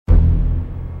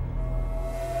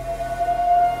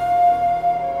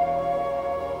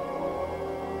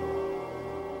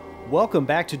Welcome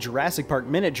back to Jurassic Park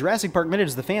Minute. Jurassic Park Minute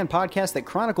is the fan podcast that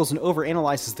chronicles and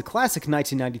overanalyzes the classic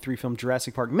 1993 film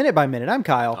Jurassic Park minute by minute. I'm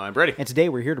Kyle. I'm Brady. And today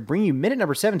we're here to bring you minute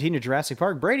number 17 of Jurassic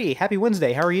Park. Brady, happy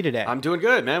Wednesday. How are you today? I'm doing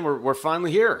good, man. We're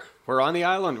finally here. We're on the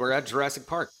island. We're at Jurassic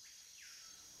Park.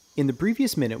 In the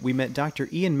previous minute, we met Dr.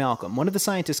 Ian Malcolm, one of the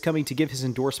scientists coming to give his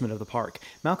endorsement of the park.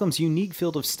 Malcolm's unique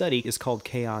field of study is called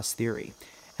chaos theory.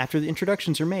 After the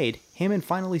introductions are made, Hammond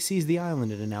finally sees the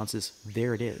island and announces,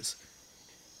 "There it is."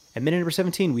 At minute number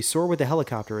 17, we soar with the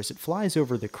helicopter as it flies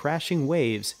over the crashing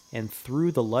waves and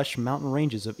through the lush mountain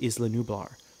ranges of Isla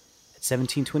Nublar. At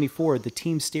 17:24, the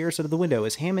team stares out of the window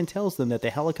as Hammond tells them that the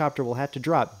helicopter will have to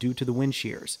drop due to the wind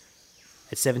shears.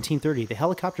 At 17:30, the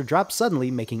helicopter drops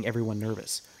suddenly, making everyone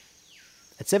nervous.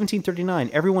 At 17:39,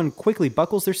 everyone quickly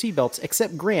buckles their seatbelts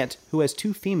except Grant, who has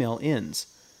two female ends.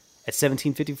 At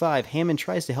 17:55, Hammond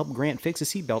tries to help Grant fix a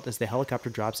seatbelt as the helicopter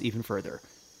drops even further.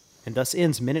 And thus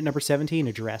ends minute number 17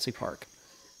 of Jurassic Park.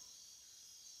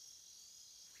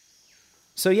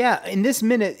 So yeah, in this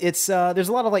minute, it's there's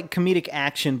a lot of like comedic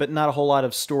action, but not a whole lot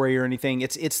of story or anything.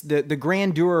 It's the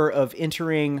grandeur of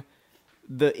entering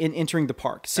the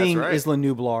park, seeing right. Isla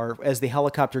Nublar as the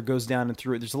helicopter goes down and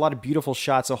through it. There's a lot of beautiful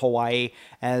shots of Hawaii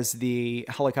as the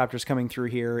helicopter's coming through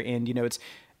here, and you know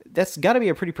that's got to be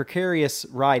a pretty precarious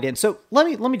ride in. So let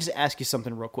me just ask you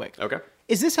something real quick. Okay.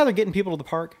 Is this how they're getting people to the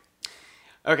park?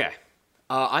 Okay.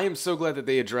 I am so glad that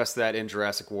they addressed that in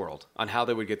Jurassic World on how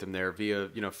they would get them there via,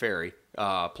 ferry.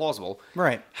 Plausible.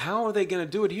 Right. How are they going to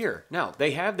do it here? Now,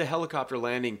 they have the helicopter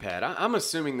landing pad. I'm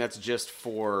assuming that's just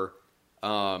for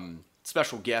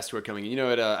special guests who are coming in. You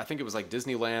know, I think it was like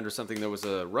Disneyland or something. There was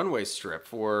a runway strip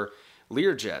for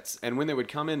Learjets. And when they would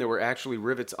come in, there were actually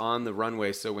rivets on the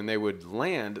runway. So when they would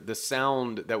land, the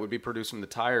sound that would be produced from the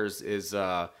tires is...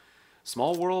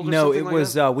 Small World or something like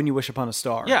was that? When You Wish Upon a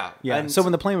Star. Yeah. Yeah. And so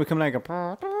when the plane would come down, go,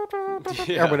 or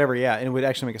whatever, yeah, and it would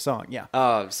actually make a song,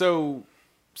 yeah. So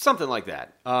something like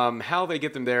that. How they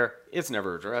get them there, it's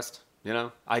never addressed, you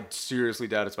know? I seriously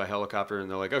doubt it's by helicopter, and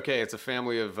they're like, okay, it's a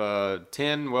family of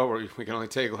 10. Well, we can only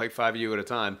take like 5 of you at a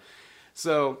time.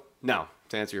 So, no,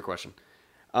 to answer your question.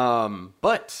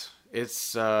 But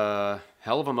it's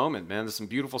hell of a moment, man. There's some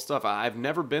beautiful stuff. I've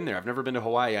never been there. I've never been to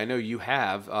Hawaii. I know you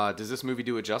have. Does this movie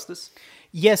do it justice?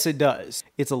 Yes, it does.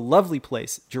 It's a lovely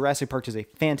place. Jurassic Park does a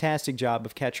fantastic job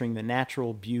of capturing the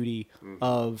natural beauty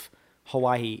of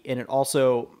Hawaii, and it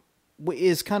also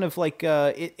is kind of like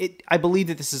I believe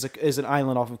that this is an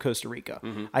island off of Costa Rica.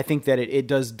 Mm-hmm. I think that it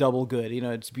does double good. You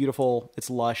know, it's beautiful, it's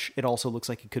lush. It also looks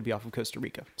like it could be off of Costa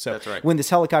Rica. So that's right. When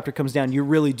this helicopter comes down, you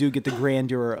really do get the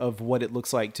grandeur of what it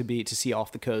looks like to see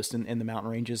off the coast and the mountain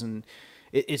ranges, and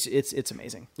it's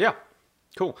amazing. Yeah,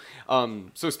 cool.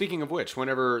 So speaking of which,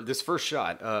 whenever this first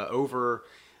shot over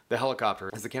the helicopter,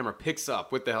 as the camera picks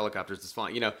up with the helicopters, it's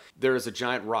flying. You know, there is a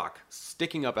giant rock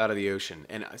sticking up out of the ocean.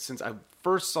 And since I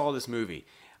first saw this movie,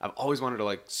 I've always wanted to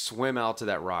like swim out to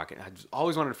that rock. And I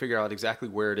always wanted to figure out exactly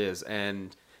where it is.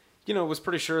 And, you know, was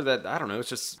pretty sure that, I don't know, it's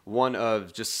just one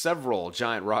of just several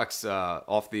giant rocks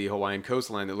off the Hawaiian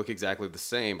coastline that look exactly the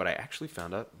same. But I actually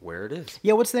found out where it is.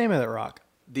 Yeah, what's the name of that rock?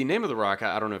 The name of the rock,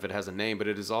 I don't know if it has a name, but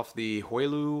it is off the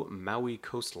Hoilu Maui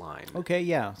coastline. Okay,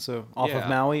 yeah. So off of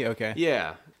Maui, okay.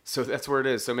 Yeah. So that's where it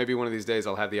is. So maybe one of these days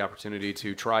I'll have the opportunity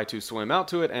to try to swim out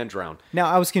to it and drown. Now,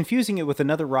 I was confusing it with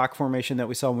another rock formation that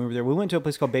we saw when we were there. We went to a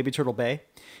place called Baby Turtle Bay,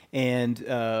 and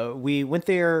we went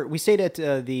there. We stayed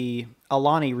at the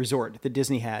Alani Resort that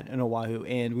Disney had in Oahu,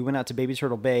 and we went out to Baby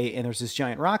Turtle Bay, and there's this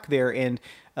giant rock there. And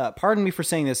pardon me for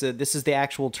saying this. This is the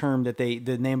actual term that the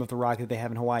name of the rock that they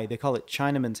have in Hawaii. They call it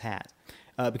Chinaman's Hat.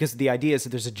 Because the idea is that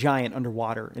there's a giant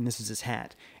underwater, and this is his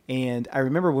hat. And I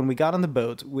remember when we got on the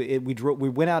boat, we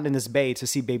went out in this bay to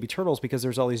see baby turtles because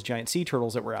there's all these giant sea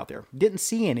turtles that were out there. Didn't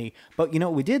see any, but you know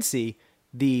what we did see?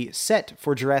 The set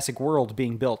for Jurassic World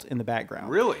being built in the background.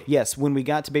 Really? Yes. When we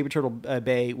got to Baby Turtle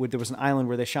Bay, there was an island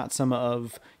where they shot some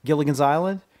of Gilligan's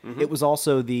Island. Mm-hmm. It was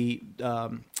also the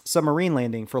submarine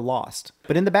landing for Lost.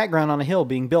 But in the background on a hill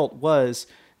being built was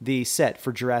the set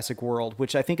for Jurassic World,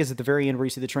 which I think is at the very end where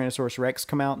you see the Tyrannosaurus Rex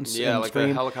come out and like scream.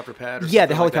 the helicopter pad. Yeah,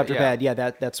 the helicopter like that. pad. Yeah,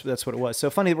 that's what it was. So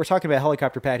funny that we're talking about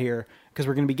helicopter pad here because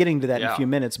we're going to be getting to that in a few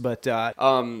minutes. But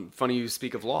funny you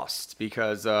speak of Lost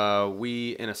because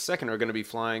we in a second are going to be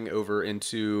flying over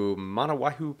into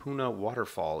Manawahupuna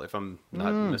Waterfall, if I'm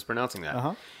not mispronouncing that.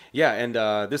 Uh-huh. Yeah,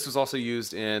 and this was also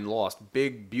used in Lost.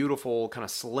 Big, beautiful, kind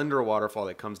of slender waterfall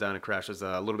that comes down and crashes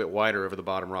a little bit wider over the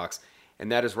bottom rocks,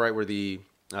 and that is right where the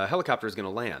helicopter is going to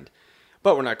land,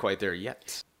 but we're not quite there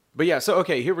yet. But yeah, so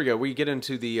okay, here we go. We get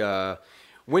into the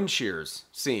wind shears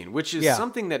scene, which is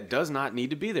something that does not need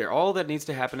to be there. All that needs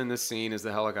to happen in this scene is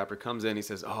the helicopter comes in, he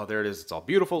says, oh, there it is, it's all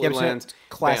beautiful, it lands.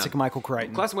 Classic bam. Michael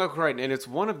Crichton. Classic Michael Crichton, and it's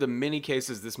one of the many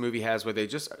cases this movie has where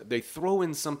they throw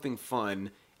in something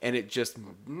fun, and it just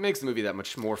makes the movie that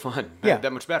much more fun,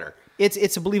 that much better.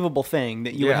 It's a believable thing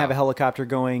that you would have a helicopter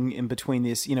going in between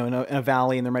this, in a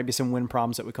valley, and there might be some wind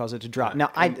problems that would cause it to drop. Now,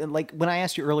 when I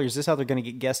asked you earlier, is this how they're going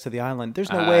to get guests to the island?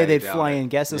 There's no way they'd fly in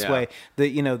guests this way.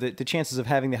 The chances of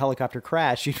having the helicopter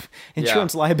crash,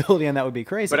 insurance liability on that would be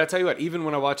crazy. But I tell you what, even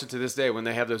when I watch it to this day, when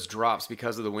they have those drops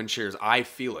because of the wind shears, I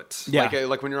feel it. Yeah.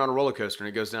 Like when you're on a roller coaster and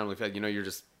it goes down really fast, you're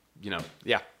just,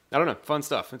 I don't know. Fun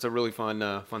stuff. It's a really fun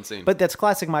scene. But that's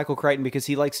classic Michael Crichton because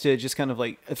he likes to just kind of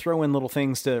like throw in little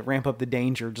things to ramp up the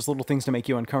danger, just little things to make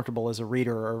you uncomfortable as a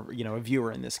reader or, a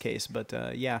viewer in this case. But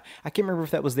I can't remember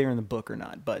if that was there in the book or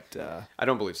not. But I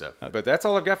don't believe so. Okay. But that's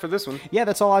all I've got for this one. Yeah,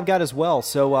 that's all I've got as well.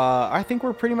 So I think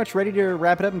we're pretty much ready to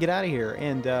wrap it up and get out of here.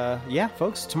 And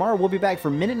folks, tomorrow we'll be back for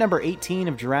minute number 18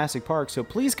 of Jurassic Park. So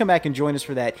please come back and join us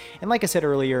for that. And like I said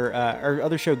earlier, our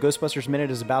other show, Ghostbusters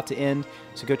Minute, is about to end.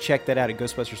 So go check that out at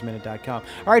ghostbustersminute.com.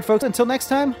 All right, folks, until next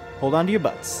time, hold on to your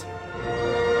butts.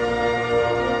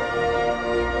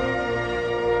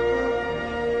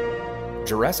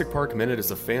 Jurassic Park Minute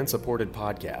is a fan-supported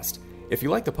podcast. If you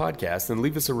like the podcast, then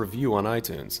leave us a review on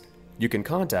iTunes. You can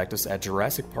contact us at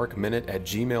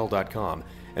JurassicParkMinute@gmail.com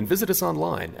and visit us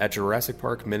online at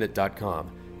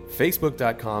JurassicParkMinute.com,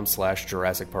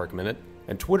 Facebook.com/Jurassic Park Minute,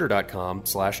 and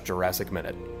Twitter.com/Jurassic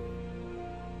Minute.